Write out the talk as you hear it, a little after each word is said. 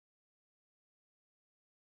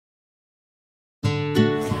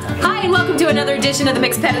to another edition of the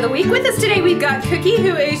Mixed Pet of the Week. With us today we've got Cookie,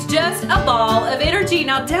 who is just a ball of energy.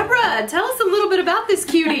 Now Deborah, tell us a little bit about this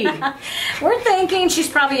cutie. We're thinking she's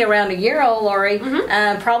probably around a year old, Lori.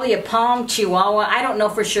 Probably a Palm Chihuahua. I don't know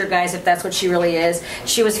for sure, guys, if that's what she really is.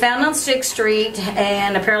 She was found on 6th Street,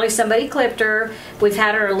 and apparently somebody clipped her. We've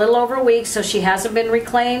had her a little over a week, so she hasn't been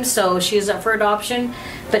reclaimed, so she is up for adoption.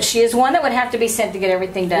 But she is one that would have to be sent to get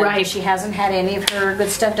everything done. Right. She hasn't had any of her good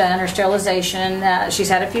stuff done, her sterilization. She's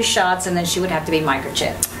had a few shots, and then she would have to be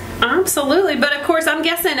microchipped. Absolutely, but of course I'm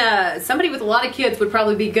guessing somebody with a lot of kids would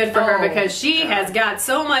probably be good for her because she has got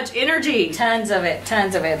so much energy. Tons of it,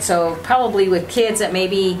 tons of it. So probably with kids that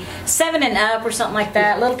maybe 7 and up or something like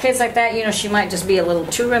that, little kids like that, you know, she might just be a little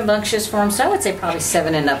too rambunctious for them. So I would say probably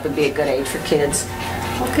 7 and up would be a good age for kids.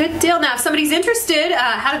 Well, good deal. Now, if somebody's interested,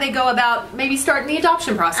 how do they go about maybe starting the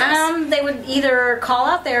adoption process? They would either call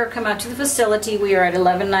out there or come out to the facility. We are at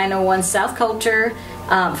 11901 South Coulter.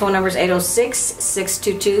 Phone number is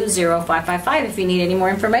 806-622-0555 if you need any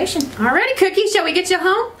more information. Alrighty, Cookie, shall we get you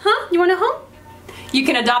home? Huh? You want a home? You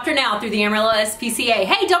can adopt her now through the Amarillo SPCA.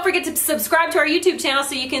 Hey, don't forget to subscribe to our YouTube channel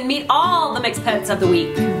so you can meet all the mixed pets of the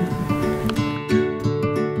week.